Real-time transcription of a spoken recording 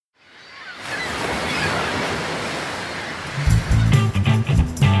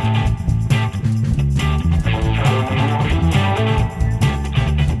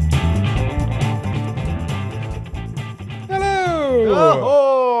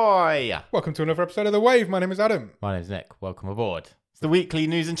Hi. Welcome to another episode of The Wave. My name is Adam. My name's Nick. Welcome aboard. It's the weekly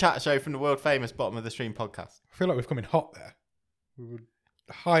news and chat show from the world famous Bottom of the Stream podcast. I feel like we've come in hot there. We were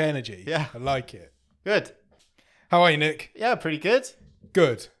high energy. Yeah. I like it. Good. How are you, Nick? Yeah, pretty good.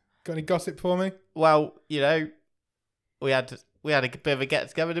 Good. Got any gossip for me? Well, we had a bit of a get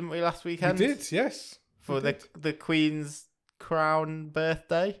together, didn't we, last weekend? We did, yes. For the Queen's crown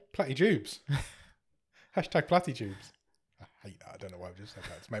birthday. Platytubes. Hashtag platytubes. I hate that. I don't know why I've just said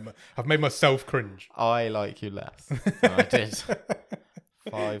that. I've made myself cringe. I like you less than I did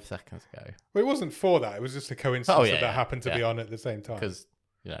 5 seconds ago. Well, it wasn't for that. It was just a coincidence that happened to be on at the same time. Because,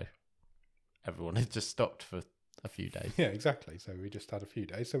 everyone had just stopped for a few days. Yeah, exactly. So we just had a few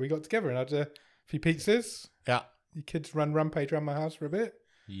days. So we got together and had a few pizzas. Yeah. You kids ran rampage around my house for a bit.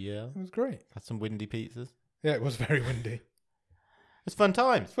 Yeah. It was great. Had some windy pizzas. Yeah, it was very windy. It's fun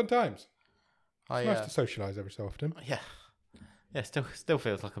times. It's fun times. It's nice to socialise every so often. Yeah. Yeah, still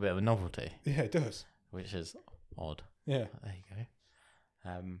feels like a bit of a novelty. Yeah, it does. Which is odd. Yeah. There you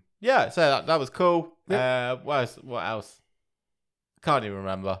go. So that was cool. Yep. What else? Can't even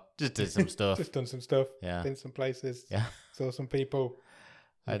remember. Just did some stuff. Just done some stuff. Yeah. Been some places. Yeah. Saw some people.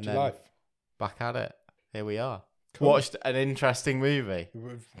 And Lived your life. Back at it. Here we are. Cool. Watched an interesting movie.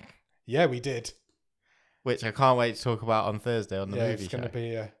 Yeah, we did. Which I can't wait to talk about on Thursday on the movie it's show. going to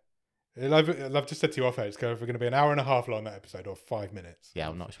be... I've just said to you off air, it's going to be an hour and a half long, that episode, or 5 minutes. Yeah,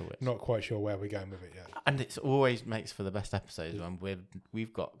 I'm not sure which. Not quite sure where we're going with it yet. And it always makes for the best episodes when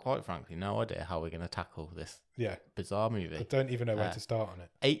we've got, quite frankly, no idea how we're going to tackle this bizarre movie. I don't even know where to start on it.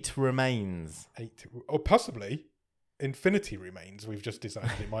 8 Remains. 8, or possibly Infinity Remains, we've just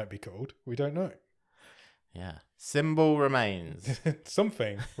decided it might be called. We don't know. Yeah. Symbol Remains.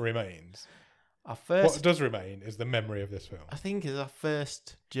 Something remains. What does remain is the memory of this film. I think is our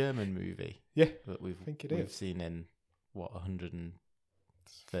first German movie. Yeah, that we've is. Seen in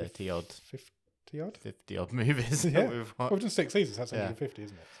 130 odd, 50 odd movies. Yeah, we've done 6 seasons. That's 150,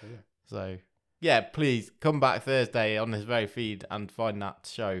 isn't it? So please come back Thursday on this very feed and find that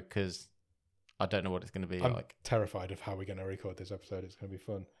show because I don't know what it's going to be I'm like. Terrified of how we're going to record this episode. It's going to be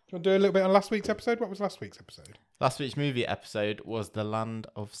fun. Do you want to do a little bit on last week's episode? What was last week's episode? Last week's movie episode was The Land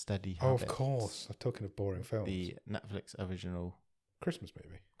of Steady Habits. Oh, of course. I'm talking of boring films. The Netflix original Christmas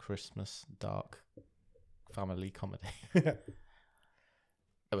movie. Christmas dark family comedy. Yeah.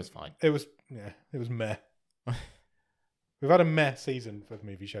 It was fine. It was meh. We've had a meh season for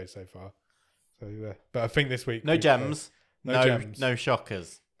movie shows so far. So, but I think this week... No gems. No gems. No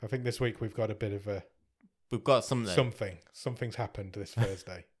shockers. I think this week we've got a bit of a... We've got something. Something's happened this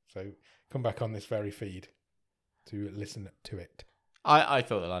Thursday. So come back on this very feed to listen to it. I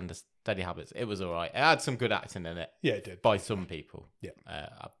thought The Land of Steady Habits, it was all right. It had some good acting in it. Yeah, it did. By some people. Yeah.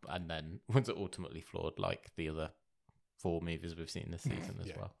 And then was ultimately flawed like the other 4 movies we've seen this season as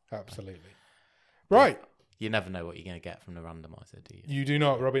well. Absolutely. Right. You never know what you're going to get from the randomizer, do you? You do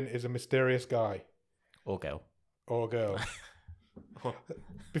not. Robin is a mysterious guy. Or girl. Or girl.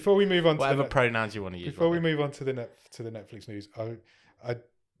 Before we move on whatever pronouns you want to use. Before we move on to the Netflix news,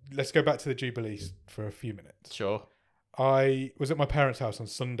 let's go back to the Jubilee for a few minutes. Sure. I was at my parents' house on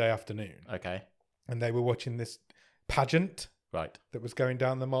Sunday afternoon. Okay. And they were watching this pageant. Right. That was going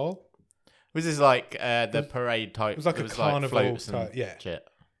down the mall. Was this like the parade type? It was like a carnival type. Yeah. Shit.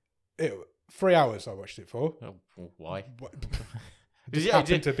 3 hours I watched it for. Oh, why? Did you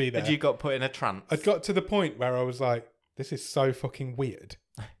happen to be there? Had you got put in a trance? I got to the point where I was like, this is so fucking weird.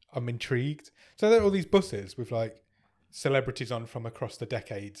 I'm intrigued. So there are all these buses with like celebrities on from across the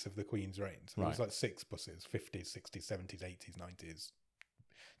decades of the Queen's reign. So there was like 6 buses, 50s, 60s, 70s, 80s, 90s,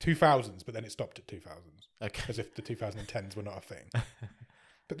 2000s, but then it stopped at 2000s. Okay. As if the 2010s were not a thing.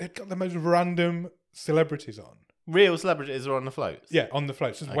 But they've got the most random celebrities on. Real celebrities are on the floats? Yeah, on the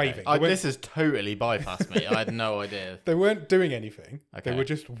floats, just waving. This has totally bypassed me. I had no idea. They weren't doing anything. Okay. They were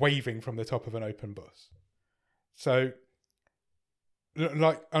just waving from the top of an open bus. So,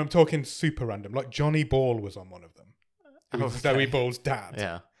 like, I'm talking super random. Like, Johnny Ball was on one of them. It was Zoe Ball's dad.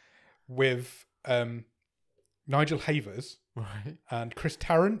 Yeah. With Nigel Havers. Right. And Chris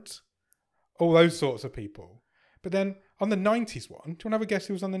Tarrant. All those sorts of people. But then, on the 90s one, do you want to have a guess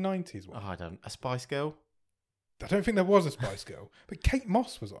who was on the 90s one? Oh, I don't. A Spice Girl? I don't think there was a Spice Girl. But Kate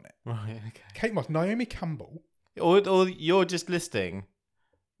Moss was on it. Right, okay. Kate Moss, Naomi Campbell. Or you're just listing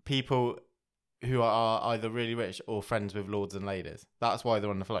people who are either really rich or friends with lords and ladies. That's why they're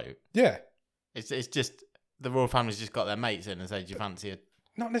on the float. Yeah. It's just the royal family's just got their mates in and said, do you fancy it?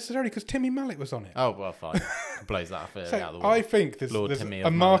 Not necessarily, because Timmy Mallet was on it. Oh, well, fine. Blows that out of the water. I think there's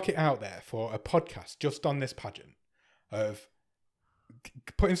a market out there for a podcast just on this pageant of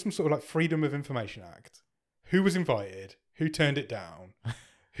putting some sort of like Freedom of Information Act. Who was invited? Who turned it down?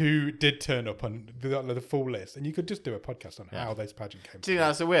 who did turn up on the full list, and you could just do a podcast on how this pageant came. Do you think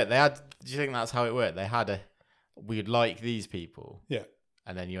that's so weird? Do you think that's how it worked? They had we'd like these people,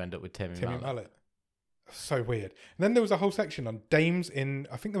 and then you end up with Timmy Mallet. So weird. And then there was a whole section on dames in.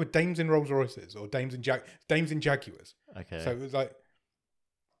 I think there were dames in Rolls Royces or dames in Jaguars. Okay. So it was like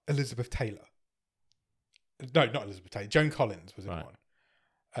Elizabeth Taylor. No, not Elizabeth Taylor. Joan Collins was in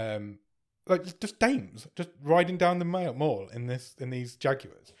one. Like just dames, just riding down the mall in these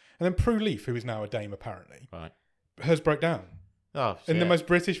Jaguars. And then Prue Leaf, who is now a dame apparently, hers broke down. Oh, shit. In the most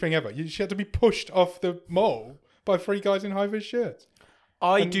British thing ever. She had to be pushed off the mall by 3 guys in high-vis shirts.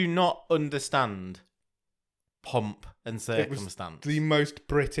 I do not understand pomp and circumstance. It was the most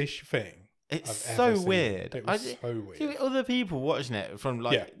British thing. It's so weird. It was so weird. See, other people watching it from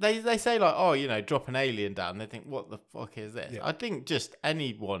they say like, oh, drop an alien down. They think, what the fuck is this? I think just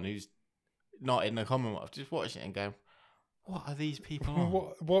anyone who's not in the Commonwealth just watching it and going, what are these people on?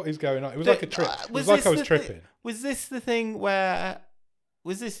 What is going on? It was like a trip. It was like I was tripping. Was this the thing where?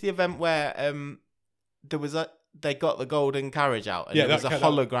 Was this the event where there was they got the golden carriage out and it was a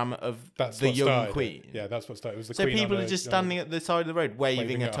hologram of the young queen? Yeah, that's what started. It was the so queen people are just standing at the side of the road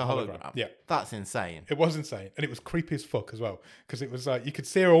waving at a hologram. Yeah, that's insane. It was insane, and it was creepy as fuck as well because it was like you could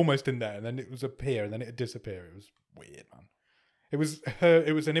see her almost in there, and then it was appear, and then it would disappear. It was weird, man. It was her.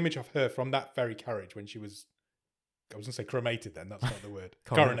 It was an image of her from that very carriage when she was. I was going to say cremated then. That's not the word.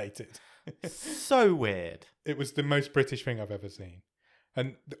 Coronated. So weird. It was the most British thing I've ever seen.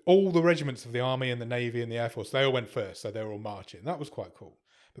 And all the regiments of the army and the navy and the air force, they all went first. So they were all marching. That was quite cool.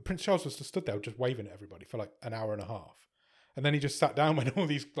 But Prince Charles was just stood there just waving at everybody for like an hour and a half. And then he just sat down when all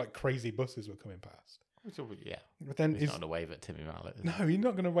these like crazy buses were coming past. Yeah. But then he's not going to wave at Timmy Mallet. No, he's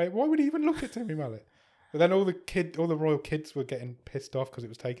not going to wave. Why would he even look at Timmy Mallet? But then all the royal kids were getting pissed off because it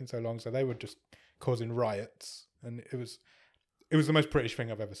was taking so long. So they were just causing riots. And it was the most British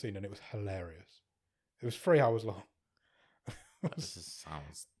thing I've ever seen, and it was hilarious. It was 3 hours long. This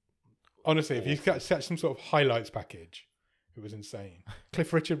sounds honestly, awful. If you catch some sort of highlights package, it was insane.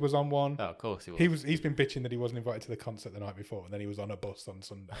 Cliff Richard was on one. Oh, of course he was. He's been bitching that he wasn't invited to the concert the night before, and then he was on a bus on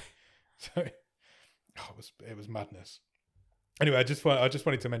Sunday. So it was madness. Anyway, I just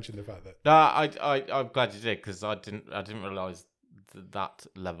wanted to mention the fact that. No, I'm glad you did because I didn't realise that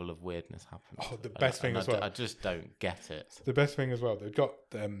level of weirdness happened. Oh, the best thing as well. I just don't get it. The best thing as well. They've got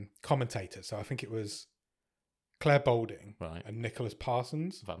commentators. So I think it was Claire Balding and Nicholas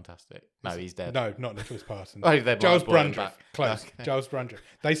Parsons. Fantastic. No, he's dead. No, not Nicholas Parsons. Giles Brandreth. Close. Okay. Giles Brandreth.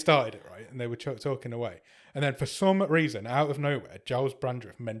 They started it, right? And they were talking away. And then for some reason, out of nowhere, Giles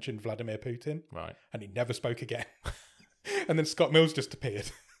Brandreth mentioned Vladimir Putin. Right. And he never spoke again. And then Scott Mills just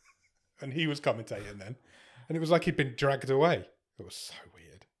appeared. And he was commentating then. And it was like he'd been dragged away. It was so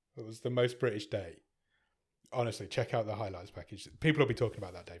weird. It was the most British day. Honestly, check out the highlights package. People will be talking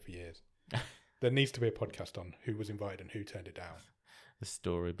about that day for years. There needs to be a podcast on who was invited and who turned it down. The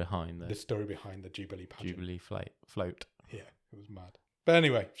story behind the Jubilee pageant. Jubilee float. Yeah, it was mad. But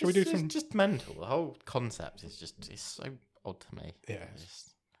anyway, shall we do some? It's just mental. The whole concept is it's so odd to me. Yeah, it's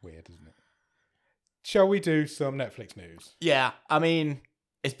just weird, isn't it? Shall we do some Netflix news? Yeah, I mean,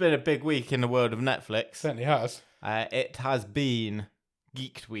 it's been a big week in the world of Netflix. Certainly has. It has been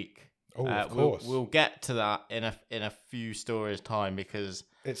Geeked Week. Oh, of course. We'll get to that in a few stories' time because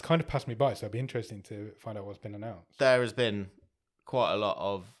it's kind of passed me by, so it'd be interesting to find out what's been announced. There has been quite a lot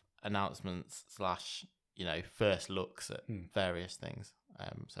of announcements / first looks at various things.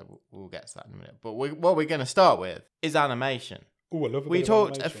 So we'll get to that in a minute. But what we're going to start with is animation. Oh, I love it. We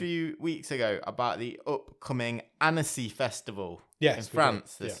talked a few weeks ago about the upcoming Annecy Festival in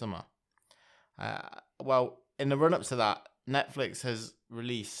France this summer. Well, in the run-up to that, Netflix has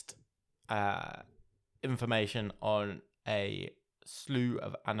released information on a slew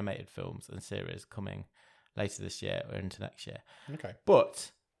of animated films and series coming later this year or into next year. Okay.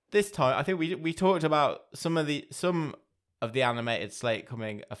 But this time, I think we talked about some of the animated slate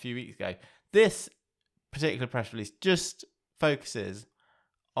coming a few weeks ago. This particular press release just focuses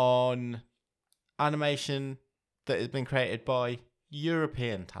on animation that has been created by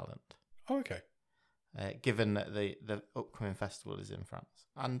European talent. Oh, okay. Given that the upcoming festival is in France.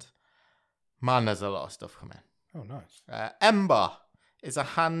 And man, there's a lot of stuff coming. Oh, nice. Ember is a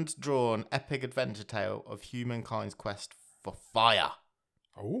hand-drawn epic adventure tale of humankind's quest for fire.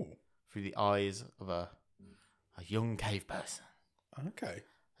 Oh. Through the eyes of a young cave person. Okay.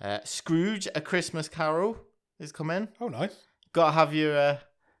 Scrooge, A Christmas Carol is coming. Oh, nice. Got to have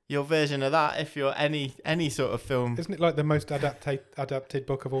your version of that if you're any sort of film. Isn't it like the most adapted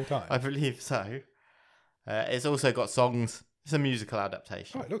book of all time? I believe so. It's also got songs. It's a musical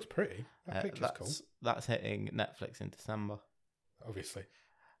adaptation. Oh, it looks pretty. That picture's cool. That's hitting Netflix in December. Obviously.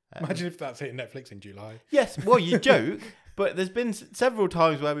 Imagine if that's hitting Netflix in July. Yes, well, you joke, but there's been several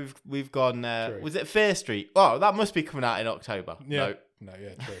times where we've gone. Was it Fear Street? Oh, that must be coming out in October. Yeah. No,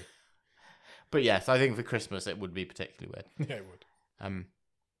 yeah, true. But yes, I think for Christmas it would be particularly weird. Yeah, it would.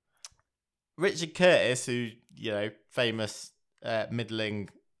 Richard Curtis, who famous middling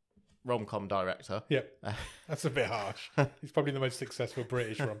rom-com director. Yeah, that's a bit harsh. He's probably the most successful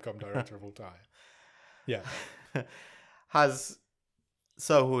British rom-com director of all time. Yeah, has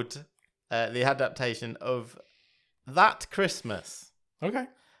sold the adaptation of That Christmas. Okay.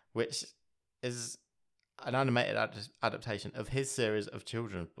 Which is an animated adaptation of his series of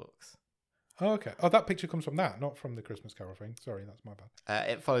children's books. Oh, okay. Oh, that picture comes from that, not from the Christmas Carol thing. Sorry, that's my bad.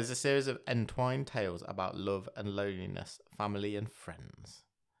 It follows a series of entwined tales about love and loneliness, family and friends.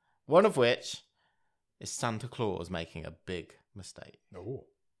 One of which is Santa Claus making a big mistake. Oh.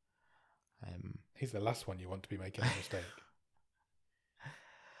 He's the last one you want to be making a mistake.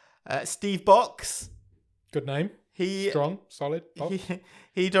 Steve Box. Good name. Strong, solid.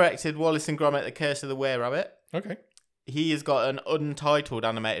 He directed Wallace and Gromit: The Curse of the Were-Rabbit. Okay. He has got an untitled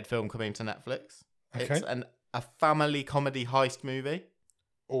animated film coming to Netflix. Okay. It's a family comedy heist movie.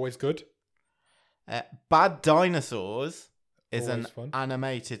 Always good. Bad Dinosaurs is Always an fun.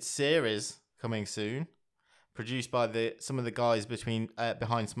 animated series coming soon, produced by some of the guys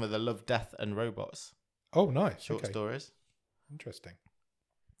behind some of the Love, Death and Robots Oh, nice. short stories. Interesting.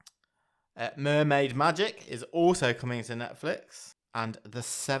 Mermaid Magic is also coming to Netflix, and The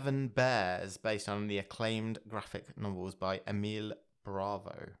Seven Bears, based on the acclaimed graphic novels by Emile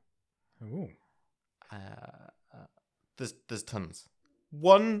Bravo. Ooh. There's tons.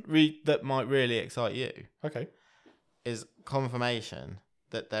 One that might really excite you Okay. is confirmation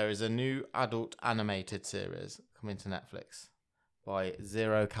that there is a new adult animated series coming to Netflix by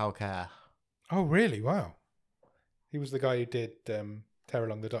Zero Calcare. Oh, really? Wow. He was the guy who did Tear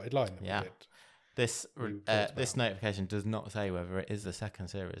Along the Dotted Line. That Yeah. we did. This notification does not say whether it is the second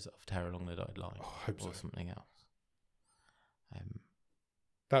series of Tear Along the Dotted Line Oh, I hope or so. something else.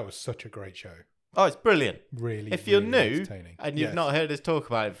 That was such a great show. Oh, it's brilliant. Really, If you're really new entertaining. and you've Yes. not heard us talk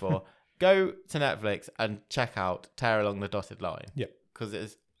about it before, go to Netflix and check out Tear Along the Dotted Line. Yeah. Because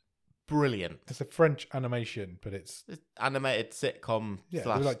it's brilliant. It's a French animation, but it's Animated sitcom they're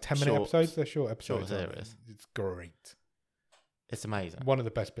slash like 10-minute short. episodes. They're short episodes. short aren't they? series. It's great. It's amazing. One of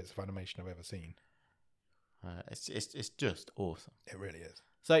the best bits of animation I've ever seen. It's just awesome. It really is.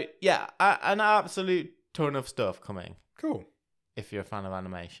 So yeah, an absolute ton of stuff coming Cool. if you're a fan of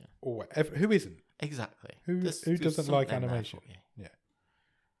animation. Or who isn't? Exactly. Who doesn't like something there animation? for you.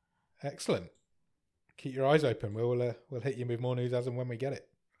 Excellent. Keep your eyes open. We'll hit you with more news as and when we get it.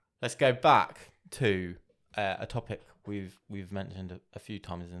 Let's go back to a topic we've mentioned a few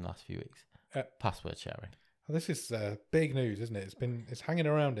times in the last few weeks. Password sharing. Well, this is big news, isn't it? It's hanging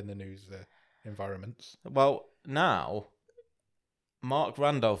around in the news environments. Well, now Mark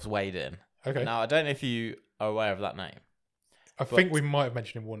Randolph's weighed in. Okay. Now I don't know if you are aware of that name. I think we might have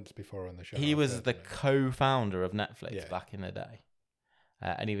mentioned him once before on the show. He was the definitely. co-founder of Netflix Yeah. back in the day.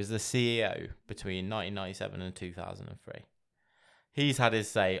 And he was the CEO between 1997 and 2003. He's had his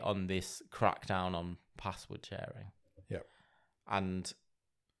say on this crackdown on password sharing. Yep. And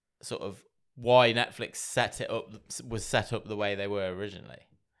sort of why Netflix was set up the way they were originally.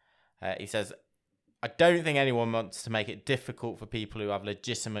 He says, I don't think anyone wants to make it difficult for people who have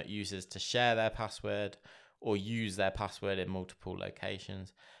legitimate users to share their password or use their password in multiple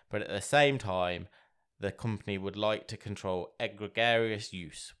locations. But at the same time, the company would like to control egregious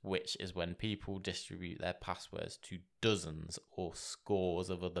use, which is when people distribute their passwords to dozens or scores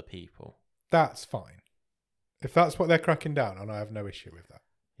of other people. That's fine. If that's what they're cracking down on, I have no issue with that.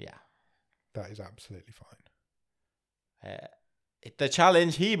 Yeah. That is absolutely fine. The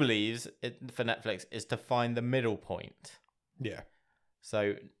challenge, he believes, for Netflix is to find the middle point. Yeah.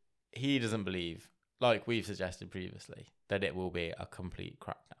 So he doesn't believe, like we've suggested previously, that it will be a complete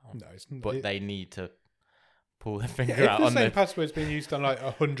crackdown. No, it's But they need to pull their finger if out the on same the... password's being used on like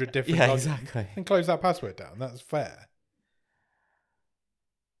 100 different Yeah, logins, exactly. and close that password down. That's fair.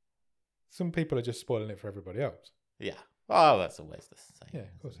 Some people are just spoiling it for everybody else. Yeah. Oh, that's always the same. Yeah,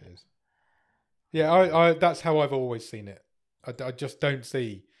 of course it is. Yeah, I that's how I've always seen it. I just don't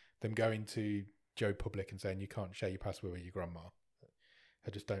see them going to Joe Public and saying you can't share your password with your grandma. I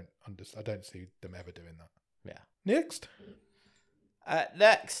just don't I don't see them ever doing that. Yeah. Next.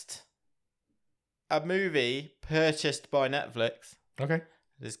 Next, a movie purchased by Netflix Okay.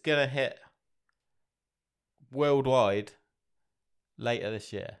 is going to hit worldwide later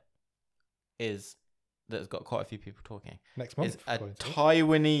this year. That's got quite a few people talking. Next month. Is a according to this.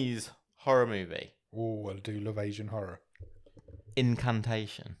 Taiwanese horror movie. Oh, I do love Asian horror.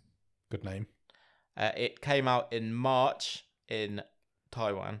 Incantation. Good name. It came out in March in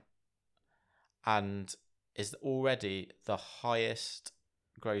Taiwan and is already the highest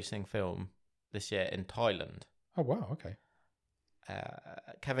grossing film this year in Thailand. Oh, wow. Okay.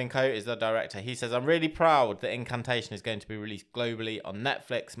 Kevin Coate is the director. He says, I'm really proud that Incantation is going to be released globally on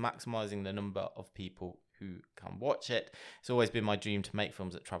Netflix, maximising the number of people who can watch it. It's always been my dream to make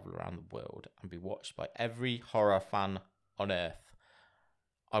films that travel around the world and be watched by every horror fan on earth.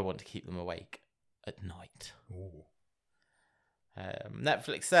 I want to keep them awake at night. Ooh.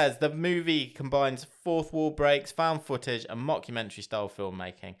 Netflix says the movie combines fourth wall breaks, found footage, and mockumentary style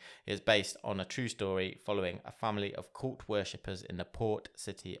filmmaking. It is based on a true story following a family of cult worshippers in the port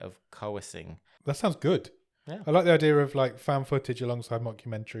city of Kaohsiung. That sounds good. Yeah. I like the idea of like found footage alongside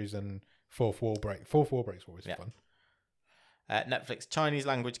mockumentaries and fourth wall break. Fourth wall breaks are always fun. Netflix Chinese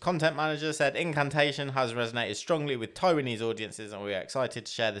language content manager said Incantation has resonated strongly with Taiwanese audiences, and we are excited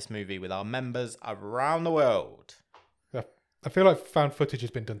to share this movie with our members around the world. I feel like found footage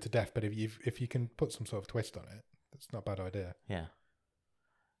has been done to death, but if you can put some sort of twist on it, that's not a bad idea. Yeah.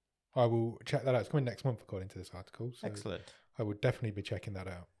 I will check that out. It's coming next month, according to this article. So excellent. I would definitely be checking that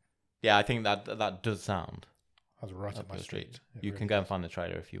out. Yeah, I think that does sound. That's right up my street. You really can go and find the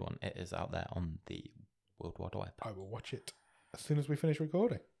trailer if you want. It is out there on the World Wide Web. I will watch it as soon as we finish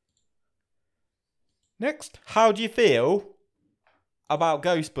recording. Next. How do you feel about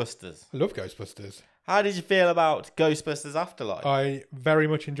Ghostbusters? I love Ghostbusters. How did you feel about Ghostbusters Afterlife? I very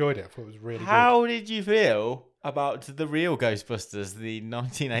much enjoyed it. I thought it was really good. How did you feel about the real Ghostbusters, the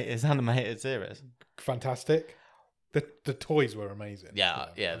 1980s animated series? Fantastic. The toys were amazing. Yeah,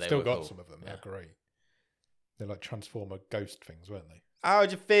 I've they still were got cool. some of them. Yeah. They're great. They're like Transformer ghost things, weren't they? How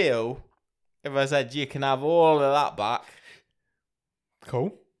would you feel if I said you can have all of that back?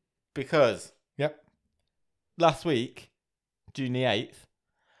 Cool. Because Yep. last week, June the 8th,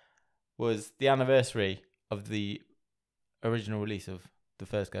 was the anniversary of the original release of the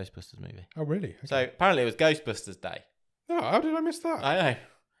first Ghostbusters movie. Oh, really? Okay. So apparently it was Ghostbusters Day. Oh, how did I miss that? I know.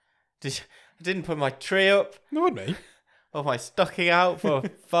 I didn't put my tree up Not me. or my stocking out for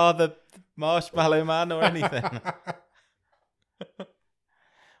Father Marshmallow Man or anything.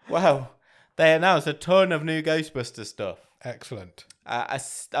 Well, they announced a ton of new Ghostbusters stuff. Excellent.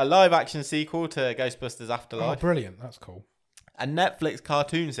 A live action sequel to Ghostbusters Oh, Afterlife. brilliant. That's cool. A Netflix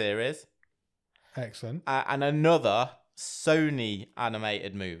cartoon series. Excellent. And another Sony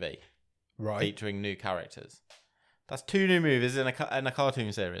animated movie Right. featuring new characters. That's 2 new movies in a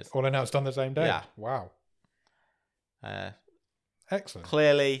cartoon series. All announced on the same day? Yeah. Wow. Excellent.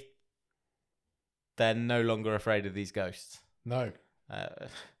 Clearly, they're no longer afraid of these ghosts. No.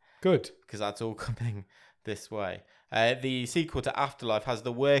 Good. Because that's all coming this way. The sequel to Afterlife has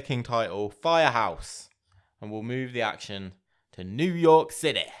the working title Firehouse and will move the action to New York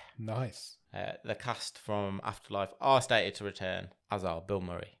City. Nice. The cast from Afterlife are stated to return, as are Bill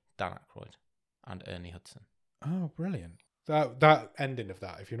Murray, Dan Aykroyd, and Ernie Hudson. Oh, brilliant. That ending of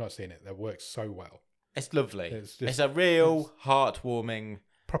that, if you're not seeing it, that works so well. It's lovely. It's a real heartwarming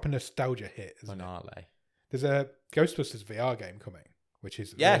proper nostalgia hit, isn't finale. it? There's a Ghostbusters VR game coming, which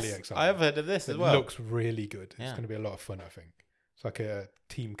is Yes, really exciting. I have heard of this as well. It looks really good. It's Yeah. going to be a lot of fun, I think. It's like a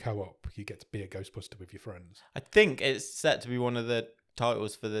team co-op. You get to be a Ghostbuster with your friends. I think it's set to be one of the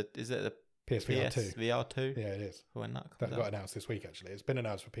titles for the... Is it the PSVR 2. PSVR 2? Yeah, it is. For when that That comes got out. announced this week, actually. It's been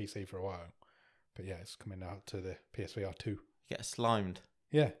announced for PC for a while. But yeah, it's coming out to the PSVR 2. You get slimed.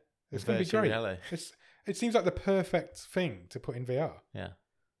 Yeah. It's going to be virtual great. reality. It seems like the perfect thing to put in VR, Yeah.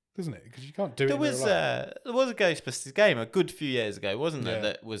 doesn't it? Because you can't do it There in real was life. there was a Ghostbusters game a good few years ago, wasn't there? Yeah.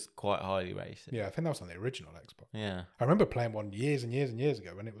 That was quite highly rated. Yeah, I think that was on the original Xbox. Yeah. I remember playing one years and years and years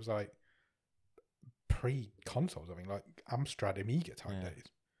ago when it was like pre-consoles. I mean, like Amstrad Amiga type Yeah. days.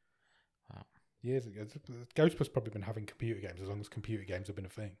 Wow. Years ago. Ghostbusters probably been having computer games as long as computer games have been a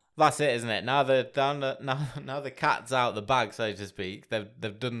thing. That's it, isn't it? Now the cat's out the bag, so to speak.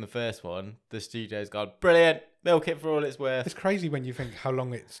 They've done the first one. The studio's gone brilliant. Milk it for all it's worth It's crazy when you think how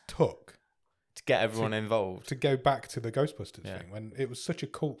long it's took to get everyone involved. to go back to the Ghostbusters Yeah. thing when it was such a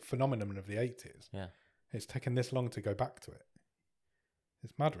cult phenomenon of the 80s. Yeah. It's taken this long to go back to it.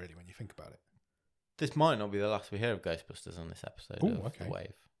 It's mad, really, when you think about it. This might not be the last we hear of Ghostbusters on this episode Ooh, of okay. The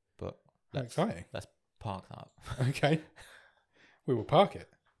Wave, but How exciting. let's park that. Okay. We will park it.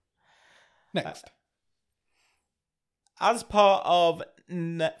 Next. As part of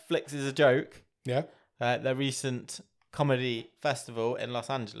Netflix is a Joke, Yeah. their recent comedy festival in Los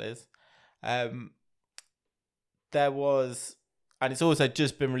Angeles, there was, and it's also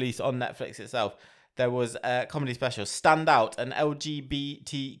just been released on Netflix itself, there was a comedy special, Stand Out, an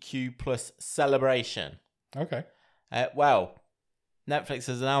LGBTQ plus celebration. Okay. Well, Netflix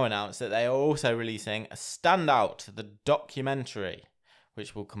has now announced that they are also releasing a Standout, the documentary,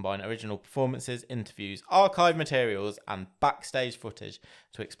 which will combine original performances, interviews, archive materials, and backstage footage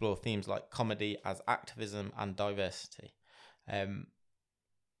to explore themes like comedy as activism and diversity.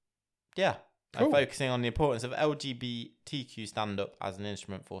 Cool. Focusing on the importance of LGBTQ stand-up as an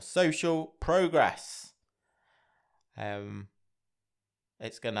instrument for social progress.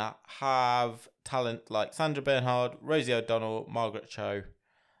 It's going to have talent like Sandra Bernhard, Rosie O'Donnell, Margaret Cho,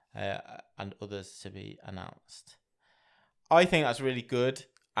 and others to be announced. I think that's really good,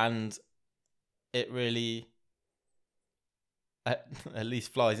 and it really at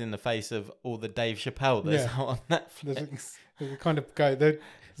least flies in the face of all the Dave Chappelle that's out on Netflix. There's a kind of guy. They're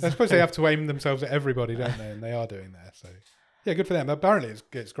supposed to have to aim themselves at everybody, don't they? And they are doing that. So yeah, good for them. Apparently,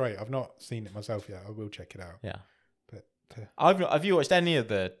 it's great. I've not seen it myself yet. I will check it out. Yeah. But have you watched any of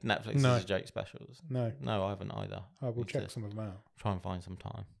the Netflix No. as a joke specials? No, I haven't either. I will check some of them out. Try and find some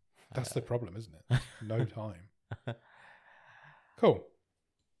time. That's the problem, isn't it? No time. Cool.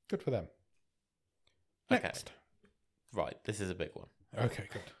 Good for them. Next. Okay. Right, this is a big one. Okay,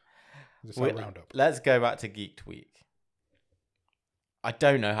 good. This is our roundup. Let's go back to Geeked Week. I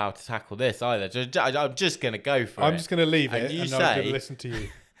don't know how to tackle this either. I'm just going to go for it. I'm just going to leave And it you and say- I'm going to listen to you.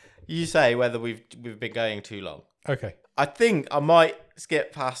 You say whether we've been going too long. Okay. I think I might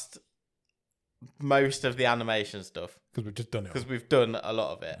skip past most of the animation stuff Because we've just done it. because we've done a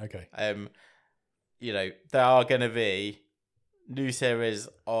lot of it. Okay. There are going to be new series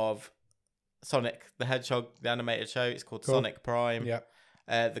of Sonic the Hedgehog, the animated show. It's called Cool. Sonic Prime. Yeah.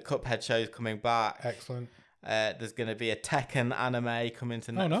 The Cuphead show is coming back. Excellent. There's going to be a Tekken anime coming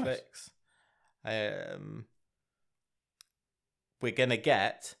to Oh, nice. Netflix. We're going to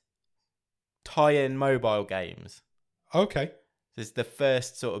get tie-in mobile games. Okay. This is the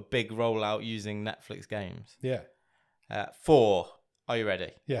first sort of big rollout using Netflix games. Yeah. 4. Are you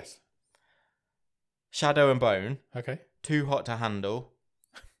ready? Yes. Shadow and Bone, Okay. Too Hot to Handle,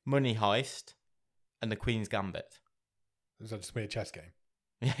 Money Heist, and The Queen's Gambit. Is that just be a chess game?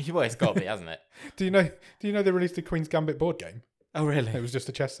 Yeah, well, it's got to be, hasn't it? Do you know they released a Queen's Gambit board game? Oh, really? It was just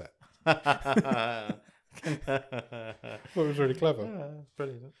a chess set. Thought it was really clever.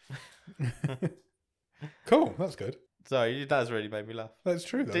 Brilliant. Cool. That's good. Sorry, that's really made me laugh. That's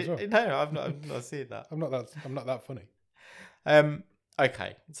true though, as well. No, I've not seen that. I'm not that funny.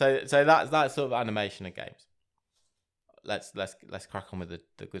 Okay, so that's sort of animation and games. Let's crack on with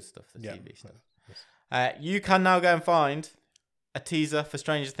the good stuff, the TV stuff. Yes. You can now go and find a teaser for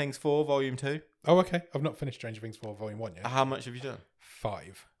Stranger Things 4 Volume 2. Oh, okay. I've not finished Stranger Things 4 Volume 1 yet. How much have you done?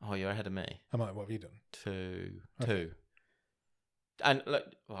 5. Oh, you're ahead of me. What have you done? 2. Okay. 2. And look,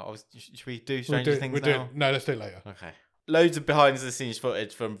 should we do Stranger Things now? No, let's do it later. Okay. Loads of behind the scenes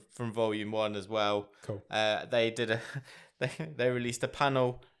footage from Volume 1 as well. Cool. They released a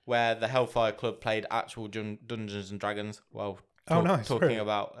panel where the Hellfire Club played actual Dungeons and Dragons while Nice. talking Really?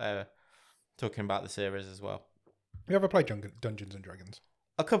 about the series as well. You ever played Dungeons and Dragons?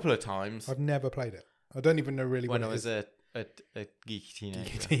 A couple of times I've never played it. I don't even know really when what I it was is. a geeky teenager.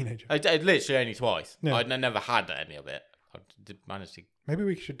 Geeky teenager. I literally only twice. Yeah. I'd never had any of it. I did manage to. Maybe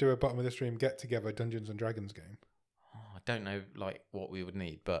we should do a bottom of the stream get together Dungeons and Dragons game. I don't know what we would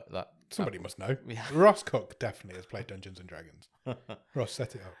need, but Somebody must know. Yeah. Ross Cook definitely has played Dungeons and Dragons. Ross,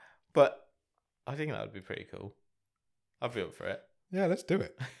 set it up. But I think that would be pretty cool. I'd be up for it. Yeah, let's do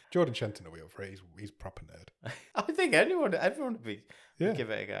it. Jordan Shenton will be up for it. He's proper nerd. I think everyone would be. Yeah. Give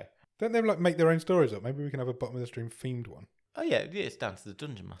it a go. Don't they make their own stories up? Maybe we can have a bottom of the stream themed one. Oh yeah, it's down to the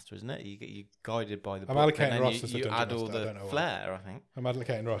dungeon master, isn't it? You guided by the I'm book, allocating and then Ross as a you dungeon add all master, I the don't know why. flair. I think. I'm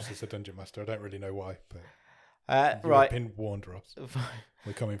allocating Ross as a dungeon master. I don't really know why, but Right. you've been warned, Ross.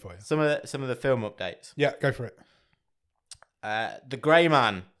 We're coming for you. Some of the film updates. Yeah, go for it. The Grey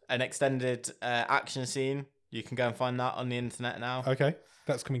Man, an extended action scene. You can go and find that on the internet now. Okay,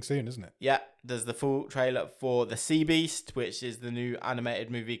 that's coming soon, isn't it? Yeah, there's the full trailer for The Sea Beast, which is the new animated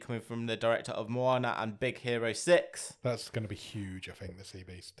movie coming from the director of Moana and Big Hero 6. That's going to be huge, I think, the Sea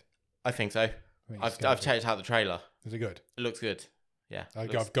Beast. I think so. I've checked out the trailer. Is it good? It looks good. Yeah.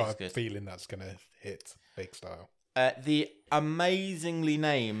 I've got a feeling that's going to hit big style. The amazingly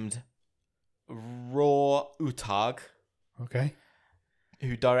named Raw Utag, Okay.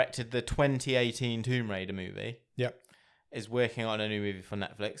 who directed the 2018 Tomb Raider movie, Yep. is working on a new movie for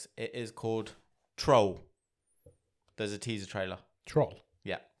Netflix. It is called Troll. There's a teaser trailer. Troll.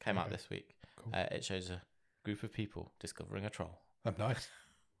 Yeah, came out this week. Cool. It shows a group of people discovering a troll. Oh, nice.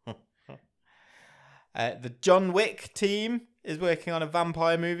 The John Wick team is working on a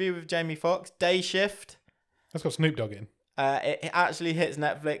vampire movie with Jamie Foxx, Day Shift. That's got Snoop Dogg in. It actually hits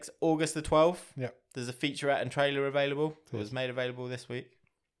Netflix August the 12th. Yep. There's a featurette and trailer available. It was made available this week.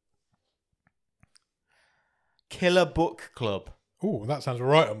 Killer Book Club. Oh, that sounds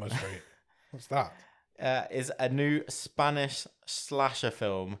right on my street. What's that? Is a new Spanish slasher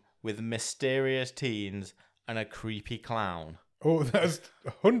film with mysterious teens and a creepy clown. Oh, that's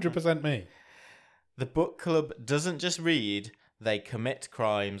 100% me. The book club doesn't just read, they commit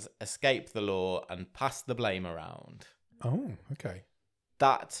crimes, escape the law, and pass the blame around. Oh, okay.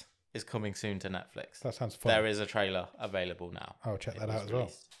 That is coming soon to Netflix. That sounds fun. There is a trailer available now. I'll check that out as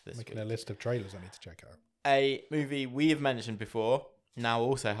well. Making a list of trailers I need to check out. A movie we have mentioned before now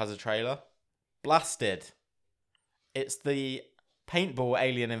also has a trailer. Blasted. It's the paintball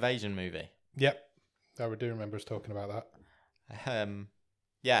alien invasion movie. Yep. I do remember us talking about that.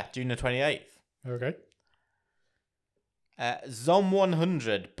 Yeah, June the 28th. Okay. Zom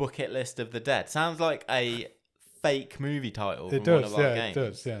 100 Bucket List of the Dead. Sounds like a fake movie title. It from does, one of our yeah, games. it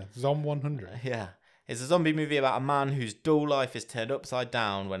does, yeah. Zom 100. Yeah. It's a zombie movie about a man whose dull life is turned upside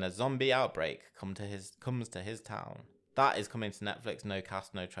down when a zombie outbreak comes to his town. That is coming to Netflix. No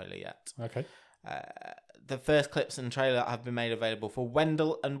cast, no trailer yet. Okay. The first clips and trailer have been made available for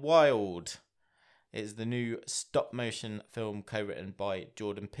Wendell and Wild. It's the new stop-motion film co-written by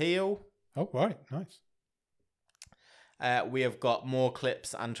Jordan Peele. Oh, right. Nice. We have got more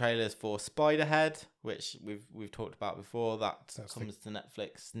clips and trailers for Spiderhead, which we've talked about before. That's comes to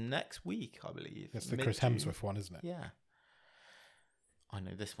Netflix next week, I believe. That's the Chris Hemsworth one, isn't it? Yeah. I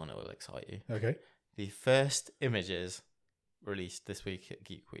know this one will excite you. Okay. The first images released this week at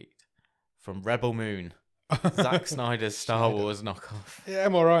Geek Week from Rebel Moon, Zack Snyder's Star Wars knockoff. Yeah,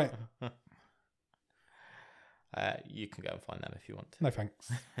 I'm all right. You can go and find them if you want to. No,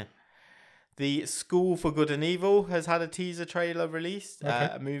 thanks. The School for Good and Evil has had a teaser trailer released.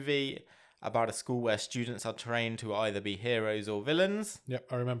 Okay. A movie about a school where students are trained to either be heroes or villains. Yep,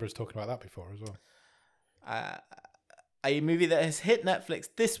 I remember us talking about that before as well. A movie that has hit Netflix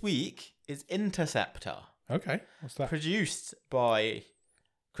this week is Interceptor. Okay, what's that? Produced by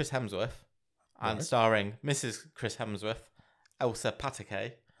Chris Hemsworth and starring Mrs. Chris Hemsworth, Elsa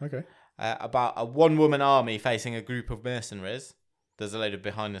Pataki. Okay. About a one-woman army facing a group of mercenaries. There's a load of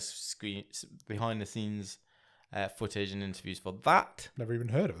behind the scenes footage and interviews for that. Never even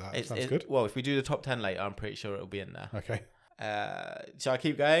heard of that. Sounds good. Well, if we do the top 10 later, I'm pretty sure it'll be in there. Okay. Shall I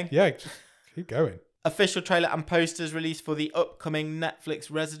keep going? Yeah, just keep going. Official trailer and posters released for the upcoming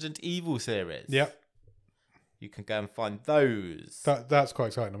Netflix Resident Evil series. Yep. You can go and find those. That's quite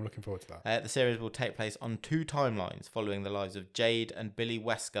exciting. I'm looking forward to that. The series will take place on 2 timelines, following the lives of Jade and Billy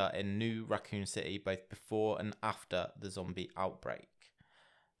Wesker in New Raccoon City, both before and after the zombie outbreak.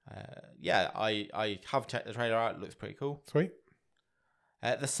 I have checked the trailer out. It looks pretty cool. Sweet.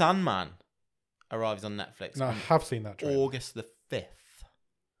 The Sandman arrives on Netflix. No, I have seen that trailer. August the 5th.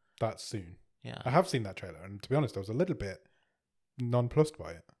 That's soon. Yeah. I have seen that trailer, and to be honest, I was a little bit nonplussed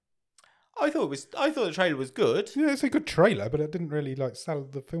by it. I thought the trailer was good. Yeah, it's a good trailer, but it didn't really sell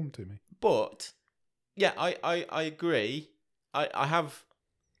the film to me. But yeah, I agree.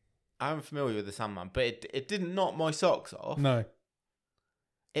 I'm familiar with the Sandman, but it didn't knock my socks off. No.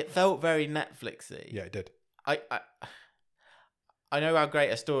 It felt very Netflixy. Yeah, it did. I know how great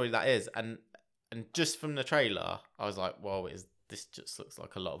a story that is, and just from the trailer, I was like, "Whoa, this just looks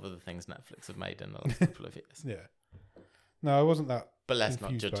like a lot of other things Netflix have made in the last couple of years." Yeah. No, I wasn't that. But let's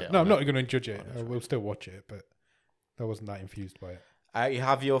not judge it. No, I'm not going to judge it. We'll still watch it, but I wasn't that infused by it. You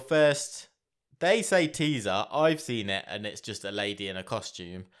have your first. They say teaser. I've seen it, and it's just a lady in a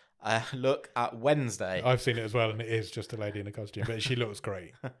costume. Look at Wednesday. I've seen it as well, and it is just a lady in a costume, but she looks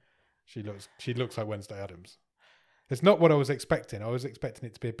great. She looks like Wednesday Addams. It's not what I was expecting. I was expecting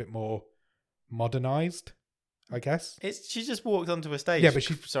it to be a bit more modernized, I guess. She just walked onto a stage. Yeah, but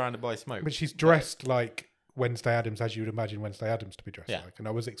she's surrounded by smoke. But she's dressed like Wednesday Addams, as you would imagine Wednesday Addams to be dressed like, and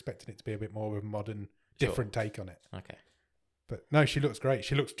I was expecting it to be a bit more of a modern, different take on it. Okay. But no, she looks great.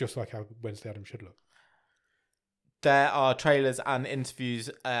 She looks just like how Wednesday Addams should look. There are trailers and interviews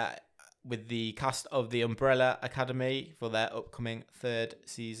with the cast of The Umbrella Academy for their upcoming 3rd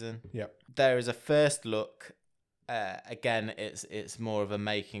season. Yep. There is a first look. Again, it's more of a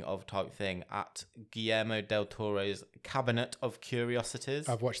making of type thing at Guillermo del Toro's Cabinet of Curiosities.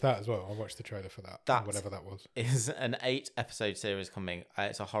 I've watched that as well. I watched the trailer for that whatever that was. Is an 8-episode series coming.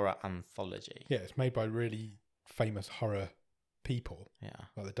 It's a horror anthology. Yeah, it's made by really famous horror people. Yeah.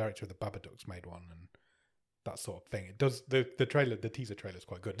 Like the director of the Babadook's made one and that sort of thing. It does the teaser trailer is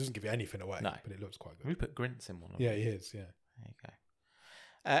quite good. It doesn't give you anything away, but it looks quite good. Rupert Grint's in one of them. them. Yeah, he is, yeah. There you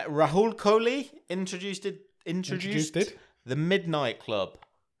go. Rahul Kohli introduced The Midnight Club,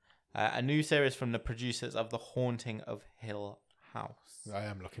 a new series from the producers of The Haunting of Hill house. I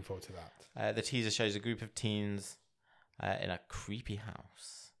am looking forward to that. The teaser shows a group of teens in a creepy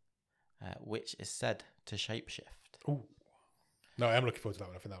house, which is said to shapeshift. Ooh. No, I am looking forward to that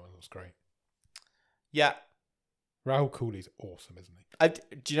one. I think that one looks great. Yeah. Rahul Cooley's awesome, isn't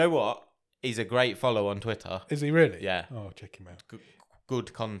he? Do you know what? He's a great follow on Twitter. Is he really? Yeah. Oh, check him out.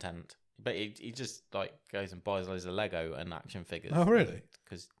 Good content. But he just like goes and buys loads of Lego and action figures. Oh, really?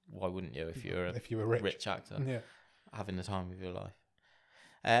 Because why wouldn't you if you're rich actor? Yeah. Having the time of your life.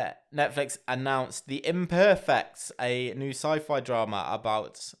 Netflix announced The Imperfects, a new sci-fi drama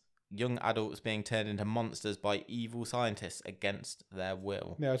about young adults being turned into monsters by evil scientists against their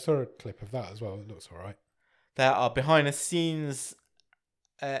will. Yeah, I saw a clip of that as well. It looks all right. There are behind-the-scenes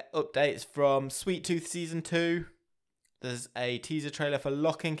updates from Sweet Tooth Season 2. There's a teaser trailer for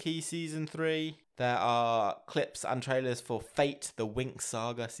Lock and Key Season 3. There are clips and trailers for Fate, the Winx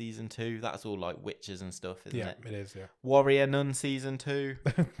Saga Season 2. That's all like witches and stuff, isn't it? Yeah, it is, yeah. Warrior Nun Season 2.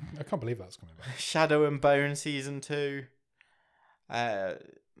 I can't believe that's coming back. Shadow and Bone Season 2.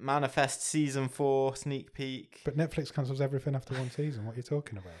 Manifest Season 4 sneak peek. But Netflix cancels everything after one season. What are you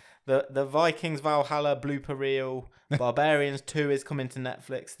talking about? The Vikings Valhalla blooper reel. Barbarians 2 is coming to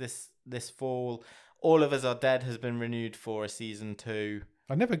Netflix this fall. All of Us Are Dead has been renewed for a Season 2.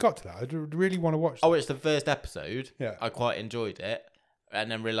 I never got to that. I really want to watch that. I watched the first episode. Yeah. I quite enjoyed it. And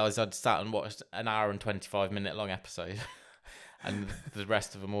then realised I'd sat and watched an hour and 25-minute long episode. And the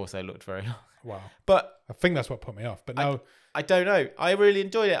rest of them also looked very long. Wow. But I think that's what put me off. But no, I don't know. I really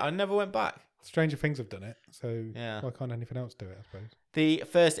enjoyed it. I never went back. Stranger Things have done it. So Yeah. why can't anything else do it, I suppose? The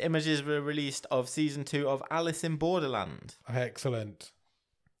first images were released of Season 2 of Alice in Borderland. Excellent.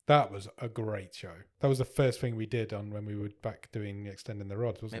 That was a great show. That was the first thing we did on when we were back doing Extending the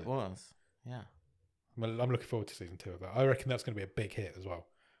Rods, wasn't it? It was. Yeah. Well, I'm looking forward to Season 2 of that. I reckon that's going to be a big hit as well.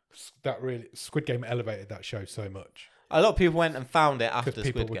 That really, Squid Game elevated that show so much. A lot of people went and found it after Because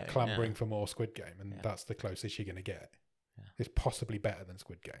people Squid were Game. clambering for more Squid Game, and Yeah. that's the closest you're going to get. Yeah. It's possibly better than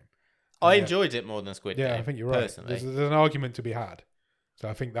Squid Game. I Yeah. enjoyed it more than Squid Game. Yeah, I think you're right. Personally. There's an argument to be had. So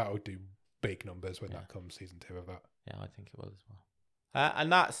I think that would do big numbers when that comes, Season 2 of that. Yeah, I think it will as well.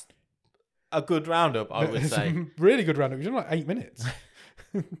 And that's a good roundup, I would It's say. a really good roundup. You've done like 8 minutes.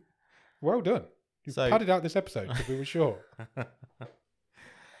 Well done. You So- padded out this episode because we were short.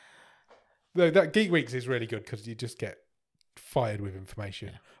 Though that Geek Weeks is really good because you just get fired with information.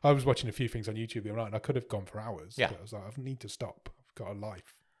 Yeah. I was watching a few things on YouTube the other night and I could have gone for hours. Yeah. But I was like, I need to stop. I've got a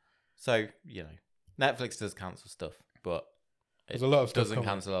life. So, Netflix does cancel stuff, but There's a lot of stuff doesn't coming.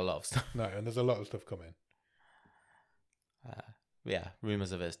 cancel a lot of stuff. No, and there's a lot of stuff coming. Yeah,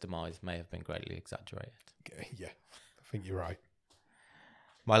 rumours of its demise may have been greatly exaggerated. Yeah, I think you're right.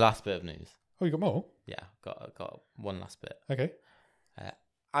 My last bit of news. Oh, you got more? Yeah, got one last bit. Okay.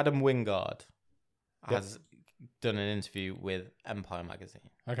 Adam Wingard has done an interview with Empire magazine.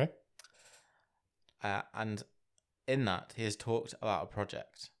 Okay. And in that, he has talked about a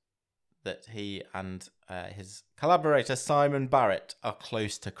project that he and his collaborator Simon Barrett are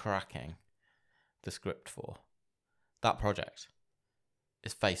close to cracking the script for. That project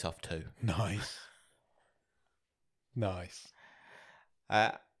is Face Off 2. Nice. Nice.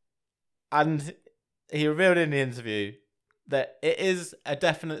 And he revealed in the interview that it is a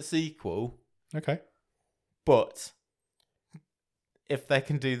definite sequel, Okay. but if they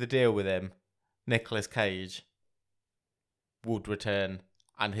can do the deal with him, Nicolas Cage would return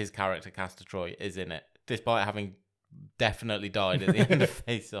and his character Castor Troy is in it, despite having definitely died at the end of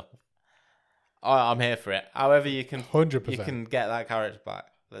Face Off. I'm here for it. However you can 100%. you can get that character back.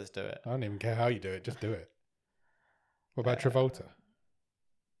 Let's do it. I don't even care how you do it. Just do it. What about Travolta?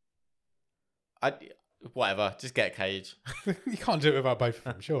 Whatever. Just get Cage. You can't do it without both of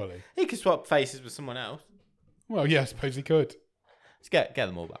them, surely. He could swap faces with someone else. Well, yeah, I suppose he could. Just get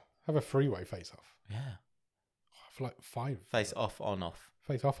them all back. Have a freeway face off. Yeah. For like 5. Face off, on, off.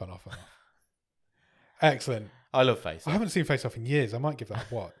 Face off and off and off. Excellent. I love Face I Off. haven't seen Face Off in years. I might give that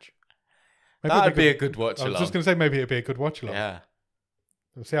a watch. That would be a good good watch I was along. just going to say maybe it'd be a good watch along. Yeah.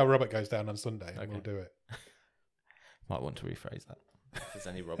 We'll see how Robert goes down on Sunday and Okay. we'll do it. Might want to rephrase that. If there's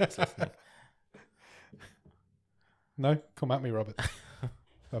any Roberts listening. No? Come at me, Robert.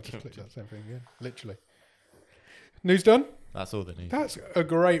 I've just clicked that same thing again. Literally. News done? That's all the news. That's a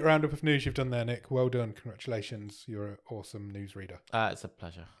great roundup of news you've done there, Nick. Well done. Congratulations. You're an awesome news reader. It's a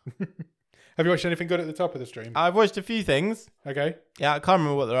pleasure. Have you watched anything good at the top of the stream? I've watched a few things. Okay. Yeah, I can't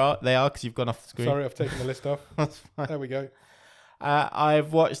remember what they are because you've gone off the screen. Sorry, I've taken the list off. That's fine. There we go.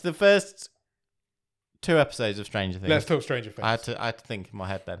 I've watched the first 2 episodes of Stranger Things. Let's talk Stranger Things. I had to think in my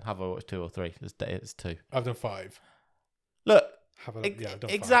head then. Have I watched 2 or 3? It's 2. I've done 5. Look, I've done 5.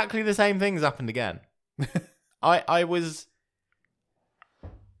 exactly the same things happened again. I was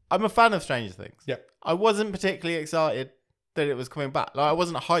I'm a fan of Stranger Things. Yep. I wasn't particularly excited that it was coming back. Like, I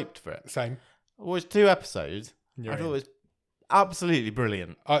wasn't hyped for it. Same. I watched 2 episodes. You're I thought in. it was absolutely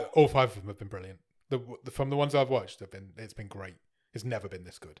brilliant. All 5 of them have been brilliant. From the ones I've watched, it's been great. It's never been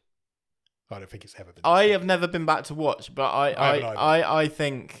this good. I don't think it's ever been. I have never been back to watch, but I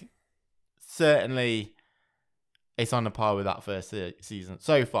think certainly it's on a par with that first season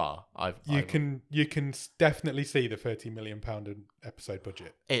so far. You can definitely see the £30 million an episode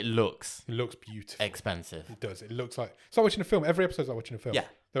budget. It looks beautiful. expensive. It does. It looks like it's like watching a film. Every episode's like watching a film. Yeah.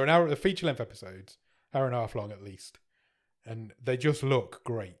 They're an hour. The feature length episodes, hour and a half long at least, and they just look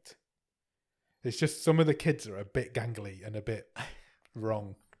great. It's just some of the kids are a bit gangly and a bit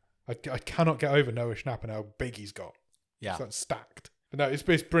wrong. I cannot get over Noah Schnapp and how big he's got. Yeah. It's like stacked. But no, it's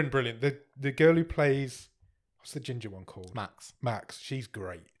brilliant. The girl who plays, what's the ginger one called? Max. She's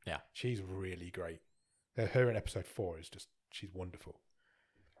great. Yeah. She's really great. Her in episode 4 is just, she's wonderful.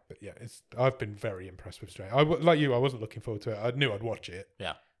 But yeah, I've been very impressed with Stranger. Like you, I wasn't looking forward to it. I knew I'd watch it.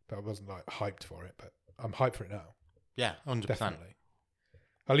 Yeah. But I wasn't like hyped for it. But I'm hyped for it now. Yeah, 100%. Definitely.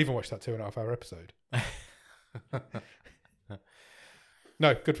 I'll even watch that 2.5 hour episode.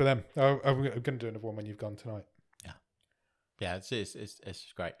 No, good for them. I'm going to do another one when you've gone tonight. Yeah, it's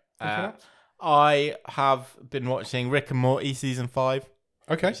just great. Anything else? I have been watching Rick and Morty season 5,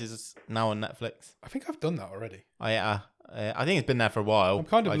 Okay. which is now on Netflix. I think I've done that already. I think it's been there for a while. I'm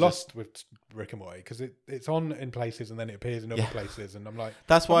kind of lost with Rick and Morty because it's on in places and then it appears in other places, and I'm like,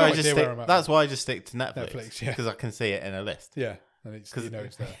 That's why I've no idea where I'm at. That's why I just stick to Netflix. Netflix, yeah. Because I can see it in a list. yeah, and it's you know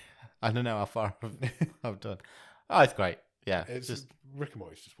it's there. I don't know how far I've done. Oh, it's great. Yeah, It's just Rick and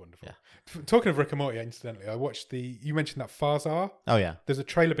Morty is just wonderful. Yeah. Talking of Rick and Morty, incidentally, I watched you mentioned that Farzar. oh yeah, There's a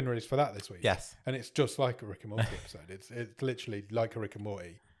trailer been released for that this week. yes, And it's just like a Rick and Morty episode. It's literally like a Rick and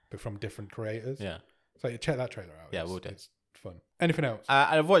Morty, but from different creators. yeah. So check that trailer out. Yeah, we'll do. It's fun. Anything else?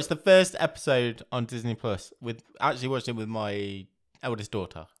 I've watched the first episode on Disney Plus. Actually watched it with my eldest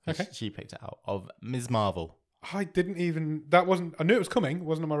daughter. Okay. She picked it out of Ms. Marvel. I didn't even. That wasn't. I knew it was coming. It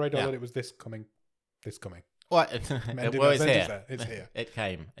wasn't on my radar Yeah. that it was this coming. This coming. Well, Did it's that here. sentence there? It's here. It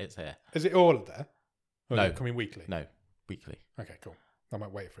came. It's here. Is it all of there? Or No. is it coming weekly? No, weekly. Okay, cool. I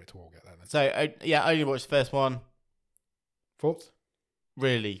might wait for it to all get there then. So I only watched the first one. Thoughts?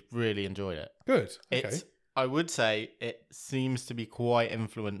 Really, really enjoyed it. Good. Okay. I would say it seems to be quite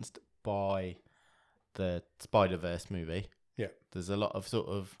influenced by the Spider-Verse movie. Yeah. There's a lot of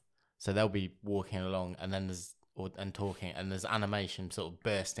so they'll be walking along and then and talking and there's animation sort of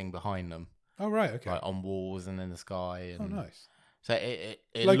bursting behind them, Oh right. Okay. like on walls and in the sky. And Oh nice. So it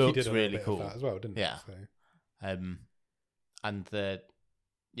Loki looks did a little really bit of cool. that as well, didn't Yeah. it? So. And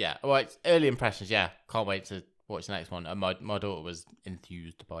well, it's early impressions. Yeah, can't wait to watch the next one. And my daughter was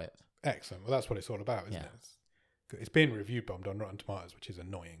enthused by it. Excellent. Well, that's what it's all about, isn't Yeah. it? It's being review bombed on Rotten Tomatoes, which is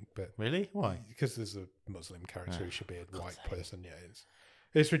annoying, but Really? Why? because there's a Muslim character who should be a God's white sake. person. Yeah,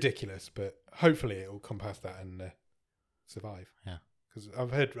 it's ridiculous, but hopefully it will come past that and survive. Yeah. Because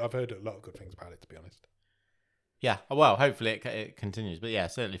I've heard a lot of good things about it, to be honest. Yeah. Well, hopefully it continues. But yeah,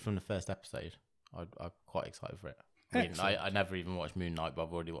 certainly from the first episode, I'm quite excited for it. I mean, Excellent. I never even watched Moon Knight, but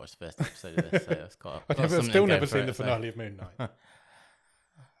I've already watched the first episode of this, so it's got. I've still never seen the finale of Moon Knight.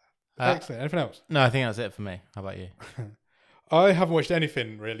 Excellent. Anything else? No, I think that's it for me. How about you? I haven't watched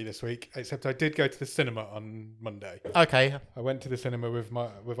anything really this week, except I did go to the cinema on Monday. Okay. I went to the cinema with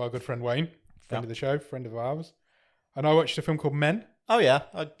our good friend Wayne, friend Yeah. of the show, friend of ours, and I watched a film called Men. Oh yeah,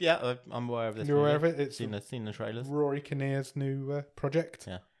 I'm aware of this. You're aware of movie. it? It's Seen the trailers. Rory Kinnear's new project.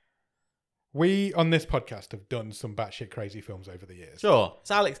 Yeah. We on this podcast have done some batshit crazy films over the years. Sure,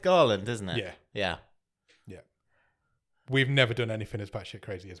 it's Alex Garland, isn't it? Yeah. Yeah. We've never done anything as batshit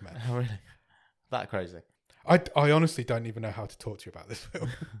crazy as Men. Oh, really? That crazy? I honestly don't even know how to talk to you about this film.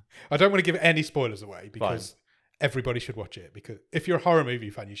 I don't want to give any spoilers away because everybody should watch it. Because if you're a horror movie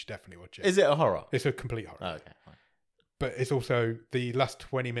fan, you should definitely watch it. Is it a horror? It's a complete horror. Oh, okay. Fine. But it's also the last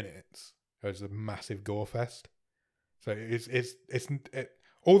 20 minutes is a massive gore fest. So it's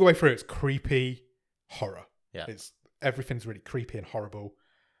all the way through. It's creepy horror. Yeah. Everything's really creepy and horrible,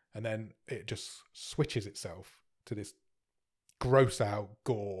 and then it just switches itself to this gross out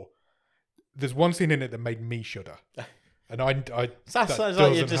gore. There's one scene in it that made me shudder, and That that sounds like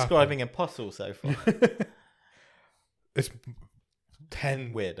you're doesn't describing Apostle so far. it's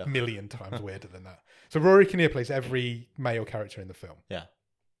 10 Weirder. million times weirder than that. So Rory Kinnear plays every male character in the film. Yeah.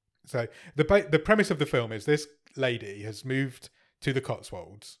 So the premise of the film is this lady has moved to the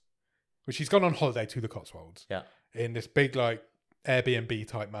Cotswolds, which she's gone on holiday to the Cotswolds. Yeah. In this big like Airbnb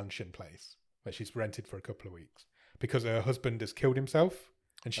type mansion place that she's rented for a couple of weeks because her husband has killed himself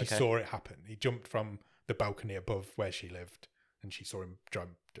and she Okay. saw it happen. He jumped from the balcony above where she lived and she saw him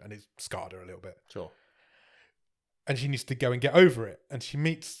jump, and it scarred her a little bit. Sure. And she needs to go and get over it. And she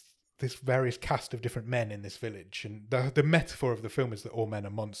meets this various cast of different men in this village. And the metaphor of the film is that all men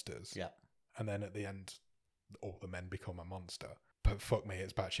are monsters. Yeah. And then at the end, all the men become a monster. But fuck me,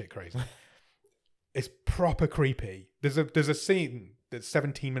 it's batshit crazy. It's proper creepy. There's a scene that's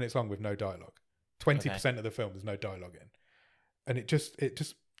 17 minutes long with no dialogue. 20% of the film there's no dialogue in. And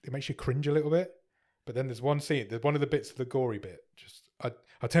it makes you cringe a little bit. But then there's one scene, there's one of the bits of the gory bit.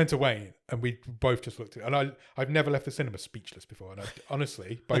 I turned to Wayne and we both just looked at it. And I've never left the cinema speechless before. And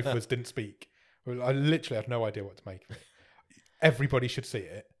honestly, both of us didn't speak. I literally have no idea what to make of it. Everybody should see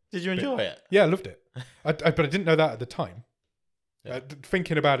it. Did you enjoy it? Yeah, I loved it. But I didn't know that at the time. Yeah.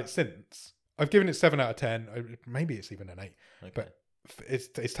 Thinking about it since, I've given it 7 out of 10. Maybe it's even an 8. Okay. But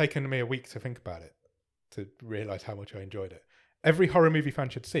it's taken me a week to think about it, to realise how much I enjoyed it. Every horror movie fan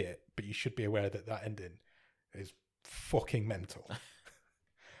should see it, but you should be aware that ending is fucking mental.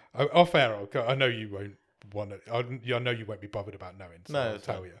 Off air, I know you won't want to. I know you won't be bothered about knowing, so I'll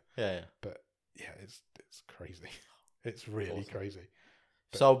tell you. Yeah. But yeah, it's crazy. It's really crazy.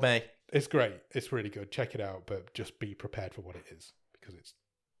 But sold me. It's great. It's really good. Check it out, but just be prepared for what it is, because it's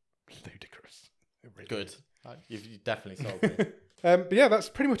ludicrous. It really Good. is. You've definitely sold me. But yeah, that's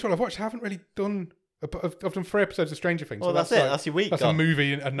pretty much all I've watched. I haven't really done. I've done 3 episodes of Stranger Things. Well, so that's it. like, That's your week. That's gone. a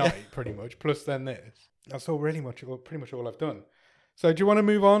movie a night, pretty much. Plus, then this. That's pretty much all I've done. So, do you want to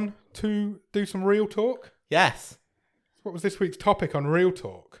move on to do some real talk? Yes. What was this week's topic on Real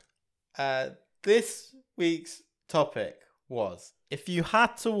Talk? This week's topic was, if you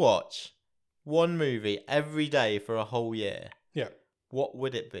had to watch one movie every day for a whole year, Yeah. what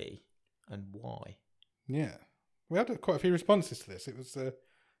would it be and why? Yeah. We had quite a few responses to this. It was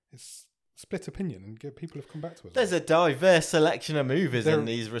it's split opinion, and people have come back to us. There's a diverse selection of movies There- in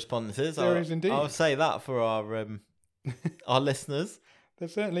these responses. there is indeed. I'll say that for our listeners. There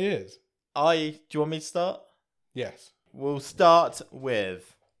certainly is. Do you want me to start? Yes. We'll start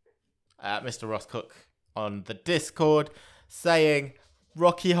with Mr. Ross Cook on the Discord saying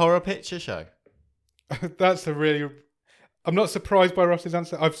Rocky Horror Picture Show. That's a really... I'm not surprised by Ross's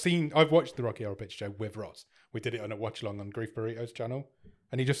answer. I've watched the Rocky Horror Picture Show with Ross. We did it on a watch along on Grief Burrito's channel,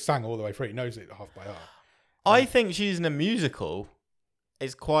 and he just sang all the way through. He knows it half by heart. I think choosing a musical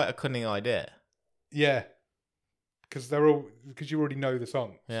is quite a cunning idea. Yeah, because you already know the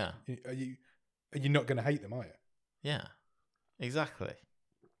song. Yeah. Are you not going to hate them, are you? Yeah. Exactly.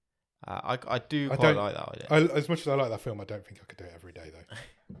 I do I quite don't- like that idea. As much as I like that film, I don't think I could do it every day though.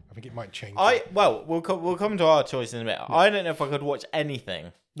 I think it might change. We'll come to our choice in a minute. I don't know if I could watch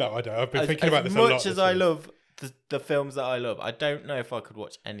anything. No, I don't. I've been thinking about this a lot. As much as this I week. love the films that I love, I don't know if I could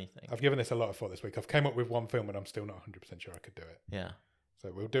watch anything. I've given this a lot of thought this week. I've came up with one film, and I'm still not 100% sure I could do it. Yeah.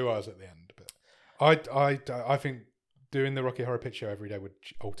 So we'll do ours at the end. But I think doing the Rocky Horror Picture Show every day would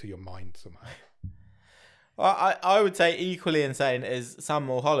alter your mind somehow. Well, I would say equally insane is Sam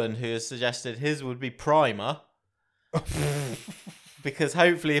Mulholland, who has suggested his would be Primer. Because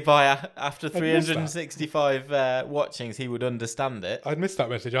hopefully after I'd miss that. 365 watchings, he would understand it. I'd missed that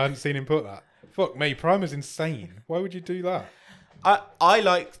message. I hadn't seen him put that. Fuck me, Primer's insane. Why would you do that? I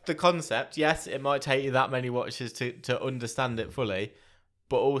like the concept. Yes, it might take you that many watches to understand it fully,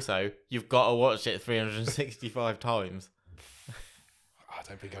 but also you've got to watch it 365 times. I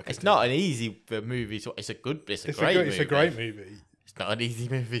don't think I could. It's do not that. an easy movie to. It's a great movie. It's a great movie. It's not an easy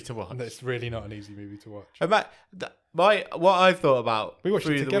movie to watch. And it's really not an easy movie to watch. And what I've thought about We watched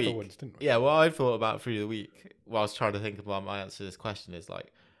through it the together week, once, didn't we? Yeah, what I've thought about through the week while I was trying to think about my answer to this question is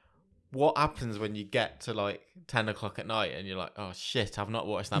like, what happens when you get to like 10 o'clock at night and you're like, oh shit, I've not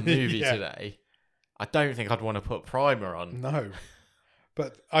watched that movie Yeah. today. I don't think I'd want to put Primer on. No.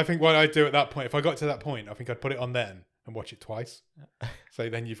 But I think what I'd do at that point, if I got to that point, I think I'd put it on then and watch it twice. So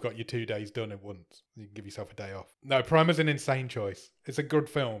then you've got your 2 days done at once. You can give yourself a day off. No, Primer's an insane choice. It's a good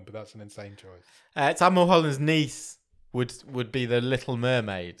film, but that's an insane choice. Sam Mulholland's niece would be the Little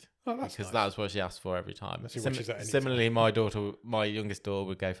Mermaid. Oh, that's Because nice. that's what she asked for every time. She watches that any Similarly, my youngest daughter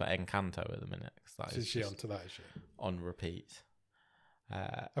would go for Encanto at the minute. 'Cause that Is is she just onto that, is she? on repeat.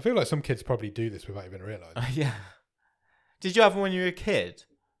 I feel like some kids probably do this without even realising. Yeah. Did you have one when you were a kid?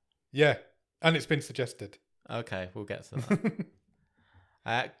 Yeah, and it's been suggested. Okay, we'll get to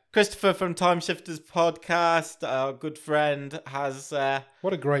that. Christopher from Time Shifters Podcast, our good friend, has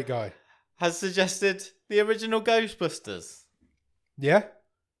What a great guy. suggested the original Ghostbusters. Yeah,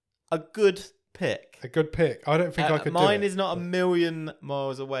 A good pick. a good pick. I don't think I could mine do it. is not a million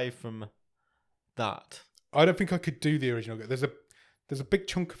miles away from that. I don't think I could do the original. There's a big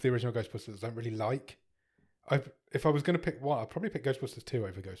chunk of the original Ghostbusters I don't really like. If I was going to pick one, I'd probably pick Ghostbusters 2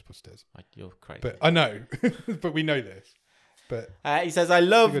 over Ghostbusters. You're crazy. But I know, but we know this. But He says, "I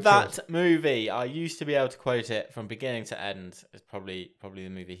love good that choice. movie. I used to be able to quote it from beginning to end. It's probably the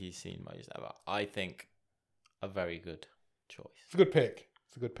movie he's seen most ever. I think a very good choice." it's a good pick.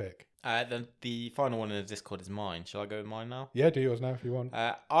 It's a good pick. Then the final one in the Discord is mine. Shall I go with mine now? Yeah, do yours now if you want.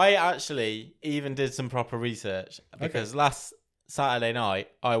 I actually even did some proper research because last Saturday night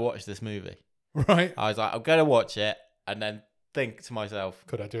I watched this movie. Right. I was like, I'm gonna watch it and then think to myself,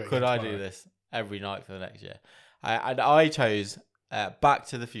 Could I do it? could I do this every night for the next year? And I chose Back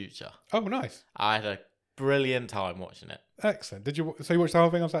to the Future. Oh, nice. I had a brilliant time watching it. Excellent. Did you? So you watched the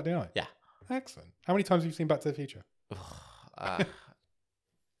whole thing on Saturday night? Yeah. Excellent. How many times have you seen Back to the Future? I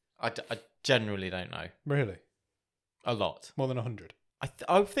generally don't know. Really? A lot. More than 100.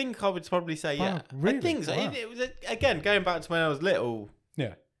 I think I would probably say Wow, yeah. really? I think so. Wow. It was again going back to when I was little.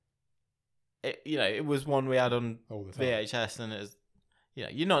 Yeah. It was one we had on All the time. VHS, and it was,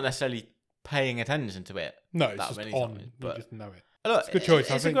 you're not necessarily paying attention to it. No, it's that just many on. times, You but just know it. look, It's a good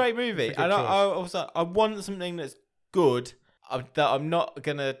choice. I It's a think great movie, it's a good and I choice. also I want something that's good. That I'm not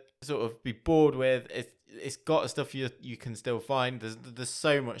gonna sort of be bored with. It's got stuff you can still find. There's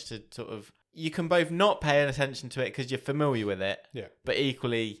so much to sort of. You can both not pay attention to it because you're familiar with it. Yeah. But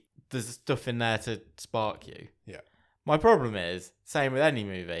equally, there's stuff in there to spark you. Yeah. My problem is, same with any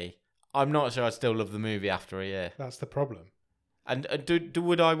movie, I'm not sure I'd still love the movie after a year. That's the problem. And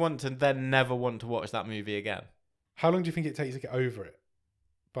would I want to then never want to watch that movie again? How long do you think it takes to get over it?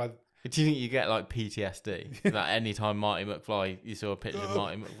 Do you think you get like PTSD that any time Marty McFly, you saw a picture of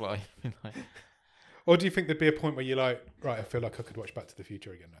Marty McFly? Or do you think there'd be a point where you're like, right, I feel like I could watch Back to the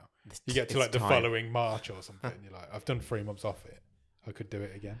Future again now? You get to like the following March or something, and you're like, I've done 3 months off it. I could do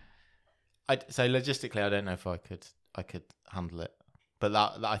it again. So logistically, I don't know if I could handle it, but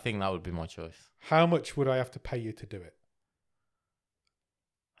that I think that would be my choice. How much would I have to pay you to do it?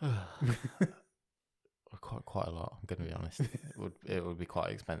 Quite a lot. I'm going to be honest. It would be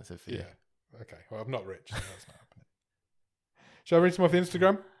quite expensive for you. Yeah. Okay. Well, I'm not rich, so that's not happening. Shall I read some off the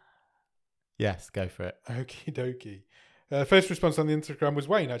Instagram? Yes, go for it. Okie dokie. First response on the Instagram was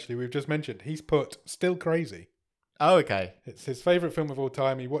Wayne, actually. We've just mentioned. He's put Still Crazy. Oh, okay. It's his favourite film of all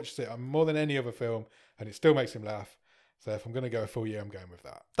time. He watches it on more than any other film, and it still makes him laugh. So if I'm going to go a full year, I'm going with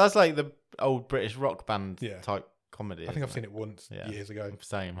that. That's like the old British rock band type comedy. I think I've seen it once years ago.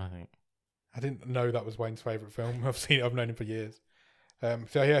 Same, I think. I didn't know that was Wayne's favourite film. I've known him for years.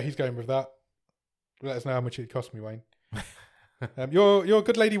 So yeah, he's going with that. Let us know how much it cost me, Wayne. Your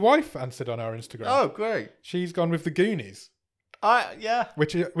good lady wife answered on our Instagram. Oh, great. She's gone with The Goonies. Yeah.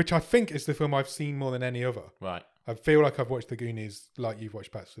 Which I think is the film I've seen more than any other. Right. I feel like I've watched The Goonies like you've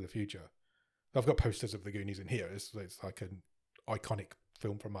watched Back to the Future. I've got posters of The Goonies in here. It's like an iconic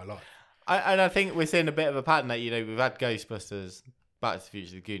film from my life. I think we're seeing a bit of a pattern that, we've had Ghostbusters, Back to the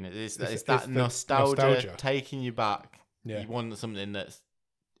Future, The Goonies. It's that nostalgia taking you back. Yeah. You want something that's,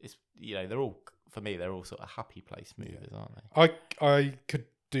 they're all, for me, they're all sort of happy place movies, aren't they? I could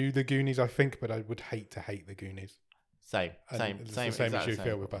do The Goonies, I think, but I would hate to hate The Goonies. Same. It's the same as you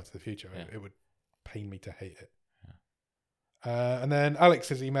feel with Back to the Future. Yeah. It would pain me to hate it. Yeah. And then Alex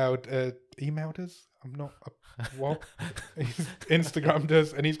has emailed us. I'm not. What? He's Instagrammed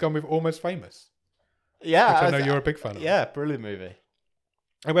us, and he's gone with Almost Famous. Yeah, which I know you're a big fan of. Yeah, brilliant movie.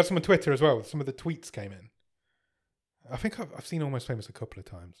 And we had some on Twitter as well. Some of the tweets came in. I think I've seen Almost Famous a couple of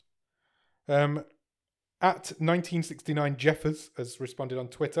times. At 1969 Jeffers has responded on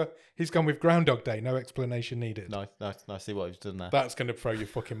Twitter. He's gone with Groundhog Day. No explanation needed. Nice. See what he's done there. That's going to throw your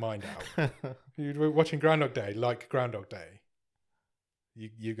fucking mind out. You're watching Groundhog Day, like Groundhog Day.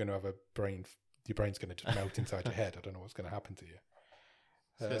 You're going to have a brain. Your brain's going to just melt inside your head. I don't know what's going to happen to you.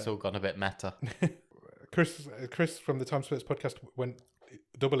 So it's all gone a bit meta. Chris from the Time Splits podcast went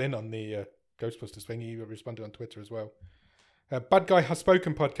double in on the Ghostbusters thing. He responded on Twitter as well. Bad Guy Has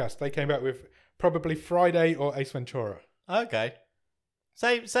Spoken podcast. They came out with probably Friday or Ace Ventura. Okay.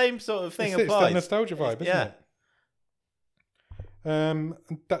 Same sort of thing applies. It's that nostalgia vibe, isn't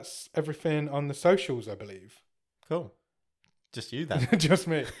it? That's everything on the socials, I believe. Cool. Just you then. Just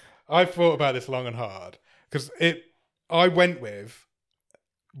me. I thought about this long and hard because I went with,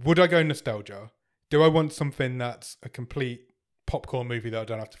 would I go nostalgia? Do I want something that's a complete popcorn movie that I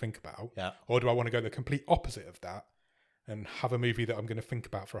don't have to think about? Yeah. Or do I want to go the complete opposite of that and have a movie that I'm going to think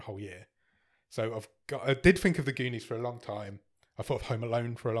about for a whole year? So I did think of The Goonies for a long time. I thought of Home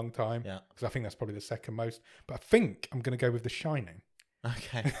Alone for a long time. Yeah. Because I think that's probably the second most. But I think I'm going to go with The Shining.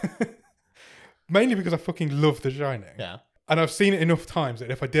 Okay. Mainly because I fucking love The Shining. Yeah. And I've seen it enough times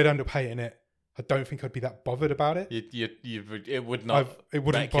that if I did end up hating it, I don't think I'd be that bothered about it. It would not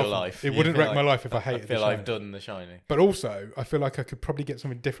wreck your life. It wouldn't wreck my life if I hated The Shining. I feel I've done The Shining. But also, I feel like I could probably get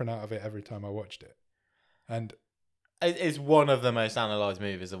something different out of it every time I watched it. And It's one of the most analysed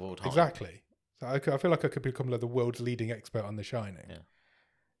movies of all time. Exactly. So I feel like I could become like the world's leading expert on The Shining. Yeah.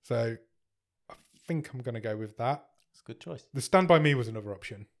 So I think I'm going to go with that. It's a good choice. The Stand By Me was another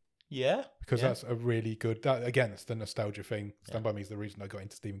option Yeah. because yeah. that's a really good. Again, it's the nostalgia thing. Stand By Me is the reason I got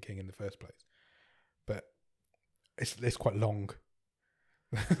into Stephen King in the first place. But it's quite long.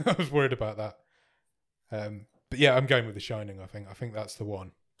 I was worried about that. But yeah, I'm going with The Shining. I think that's the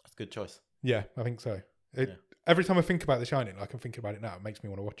one. That's a good choice. Yeah, I think so. Every time I think about The Shining, like I'm thinking about it now, it makes me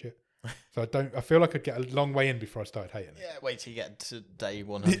want to watch it. So I feel like I'd get a long way in before I started hating it. Yeah, wait till you get to day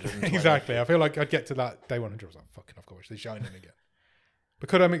 100. Exactly. I feel like I'd get to that day 100. I was like, fucking, I've got to watch The Shining again. But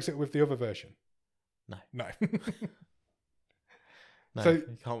could I mix it with the other version? No. No. No, So-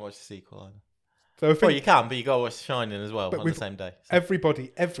 you can't watch the sequel either. So I think Well, you can, but you got to watch Shining as well But on the we've- same day. So.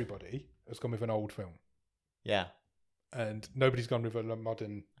 everybody has gone with an old film. Yeah. And nobody's gone with a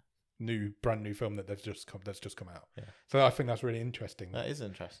modern, brand new film that's just come out. Yeah. So I think that's really interesting. That is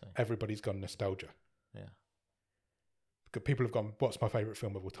interesting. Everybody's gone nostalgia. Yeah. Because people have gone, what's my favourite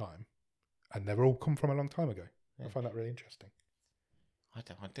film of all time? And they've all come from a long time ago. Yeah. I find that really interesting. I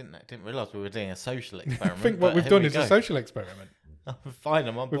didn't realise we were doing a social experiment. I think what but we've here done we is go. a social experiment. Fine,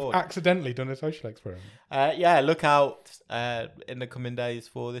 I'm on We've board. accidentally done a social experiment. Yeah, look out in the coming days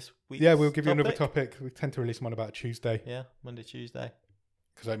for this week. Yeah, we'll give you another topic. We tend to release them on about Tuesday Yeah, Monday, Tuesday.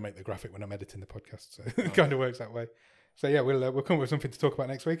 because I make the graphic when I'm editing the podcast, so it kind of works that way. So yeah, we'll come up with something to talk about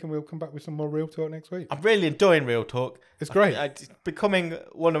next week, and we'll come back with some more real talk next week. I'm really enjoying Real Talk. It's great. It's becoming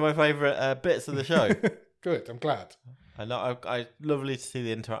one of my favourite bits of the show. Good. I'm glad. I know. I lovely to see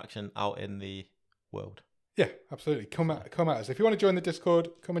the interaction out in the world. Yeah, absolutely. Come at us. If you want to join the Discord,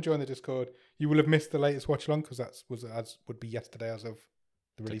 come and join the Discord. You will have missed the latest watch along because would be yesterday as of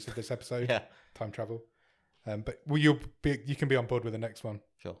the release of this episode. Yeah, Time travel. But you can be on board with the next one.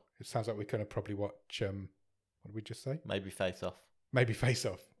 sure. It sounds like we're going to probably watch. What did we just say? Maybe Face Off. Maybe Face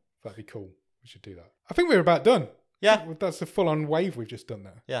Off. That'd be cool. We should do that. I think we're about done. Yeah, That's a full-on wave we've just done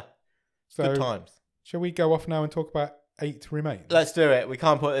there. yeah. So Good times. shall we go off now and talk about 8 Remains? Let's do it. We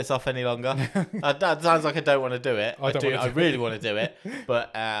can't put this off any longer. That sounds like I don't want to do it. I really want to do it, but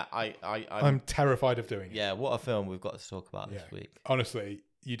I'm terrified of doing it. yeah. What a film we've got to talk about this Yeah. week. Honestly,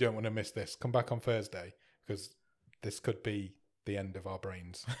 you don't want to miss this. Come back on Thursday because this could be the end of our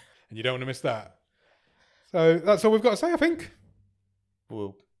brains, and you don't want to miss that. So that's all we've got to say, I think.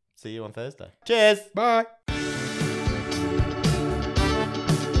 We'll see you on Thursday. Cheers. Bye.